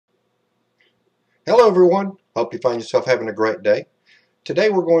Hello everyone, hope you find yourself having a great day. Today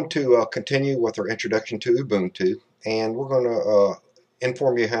we're going to continue with our introduction to Ubuntu, and we're going to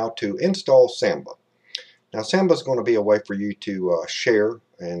inform you how to install Samba. Now Samba is going to be a way for you to share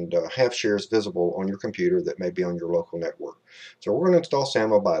and have shares visible on your computer that may be on your local network. So we're going to install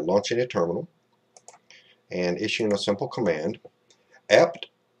Samba by launching a terminal and issuing a simple command, sudo,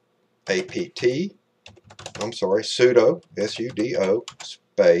 S-U-D-O,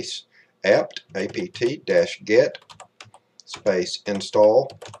 space, apt-get space install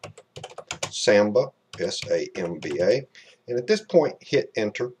Samba, S-A-M-B-A, and at this point hit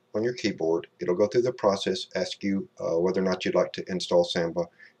enter on your keyboard. It'll go through the process, ask you whether or not you'd like to install Samba.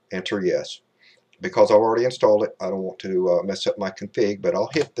 Enter yes. Because I've already installed it, I don't want to mess up my config, but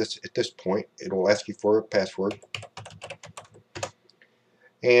I'll hit this at this point. It'll ask you for a password,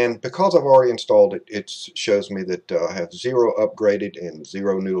 and because I've already installed it, it shows me that I have 0 upgraded and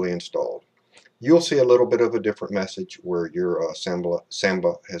 0 newly installed. You'll see a little bit of a different message where your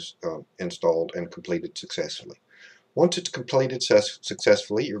Samba has installed and completed successfully. Once it's completed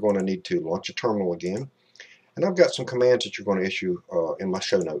successfully, you're going to need to launch a terminal again. And I've got some commands that you're going to issue in my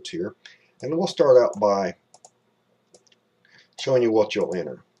show notes here. And we'll start out by showing you what you'll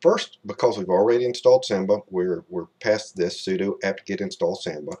enter. First, because we've already installed Samba, we're past this sudo apt-get install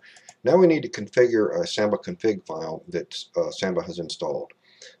Samba. Now we need to configure a Samba config file that Samba has installed.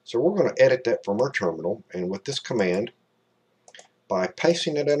 So we're going to edit that from our terminal, and with this command, by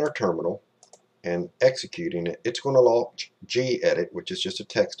pasting it in our terminal and executing it, it's going to launch gedit, which is just a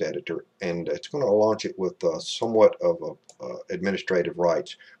text editor, and it's going to launch it with somewhat of administrative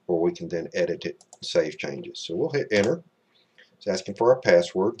rights where we can then edit it and save changes. So we'll hit enter. It's asking for our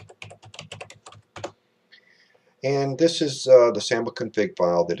password, and this is the Samba config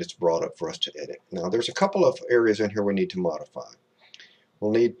file that it's brought up for us to edit. Now there's a couple of areas in here we need to modify. We'll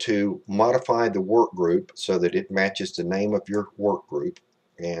need to modify the work group so that it matches the name of your work group.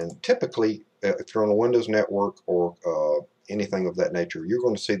 And typically, if you're on a Windows network or anything of that nature, you're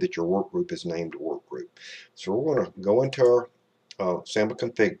going to see that your work group is named work group. So we're going to go into our Samba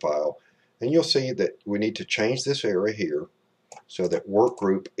config file, and you'll see that we need to change this area here so that work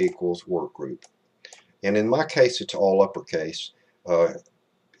group equals work group. And in my case, it's all uppercase.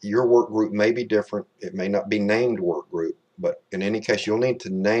 Your work group may be different. It may not be named work group, but in any case, you'll need to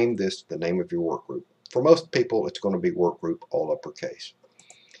name this the name of your work group. For most people, it's going to be work group all uppercase.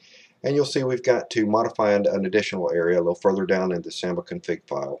 And you'll see we've got to modify an additional area a little further down in the Samba config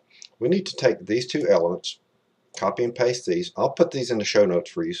file. We need to take these two elements, copy and paste these. I'll put these in the show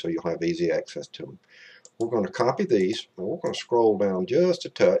notes for you so you'll have easy access to them. We're going to copy these, and we're going to scroll down just a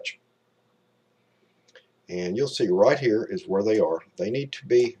touch. And you'll see right here is where they are. They need to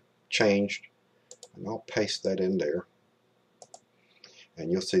be changed, and I'll paste that in there.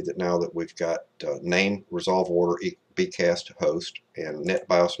 And you'll see that now that we've got name resolve order bcast host and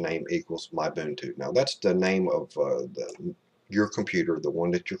netbios name equals my Ubuntu. Now that's the name of your computer, the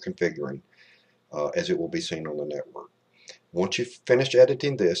one that you're configuring, as it will be seen on the network. Once you've finished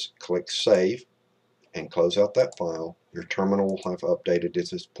editing this, click Save and close out that file. Your terminal will have updated at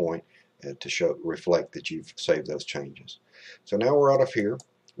this point to reflect that you've saved those changes. So now we're out of here.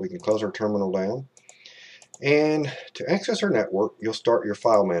 We can close our terminal down. And to access our network, you'll start your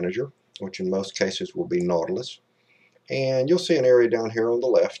file manager, which in most cases will be Nautilus. And you'll see an area down here on the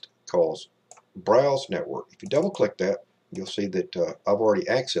left called Browse Network. If you double click that, you'll see that I've already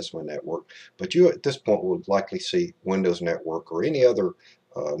accessed my network, but you at this point will likely see Windows Network or any other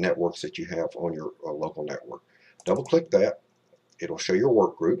networks that you have on your local network. Double click that. It'll show your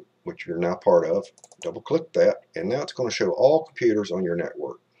work group, which you're now part of. Double click that, and now it's going to show all computers on your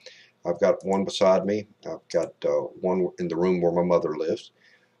network. I've got one beside me. I've got one in the room where my mother lives.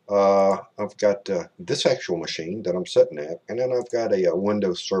 I've got this actual machine that I'm sitting at, and then I've got a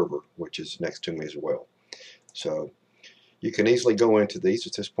Windows server, which is next to me as well. So you can easily go into these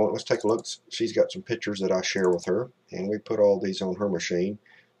at this point. Let's take a look. She's got some pictures that I share with her, and we put all these on her machine.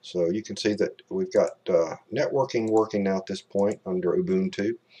 So you can see that we've got networking working now at this point under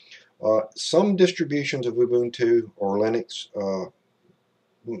Ubuntu. Some distributions of Ubuntu or Linux,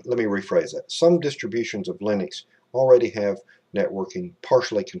 let me rephrase that. Some distributions of Linux already have networking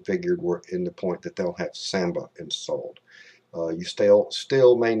partially configured in the point that they'll have Samba installed. You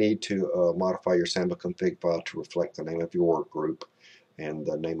still may need to modify your Samba config file to reflect the name of your work group and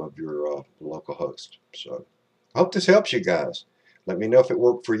the name of your local host. So I hope this helps you guys. Let me know if it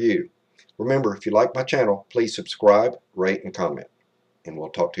worked for you. Remember, if you like my channel, please subscribe, rate, and comment. And we'll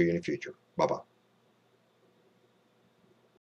talk to you in the future. Bye-bye.